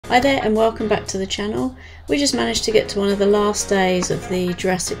Hi there and welcome back to the channel. We just managed to get to one of the last days of the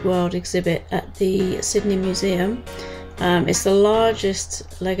Jurassic World exhibit at the Sydney Museum. It's the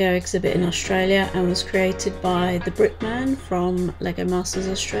largest LEGO exhibit in Australia and was created by the Brickman from LEGO Masters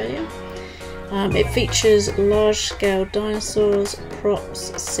Australia. It features large-scale dinosaurs,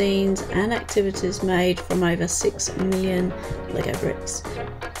 props, scenes and activities made from over 6 million LEGO bricks.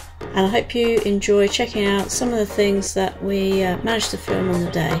 And I hope you enjoy checking out some of the things that we managed to film on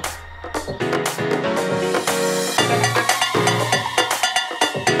the day.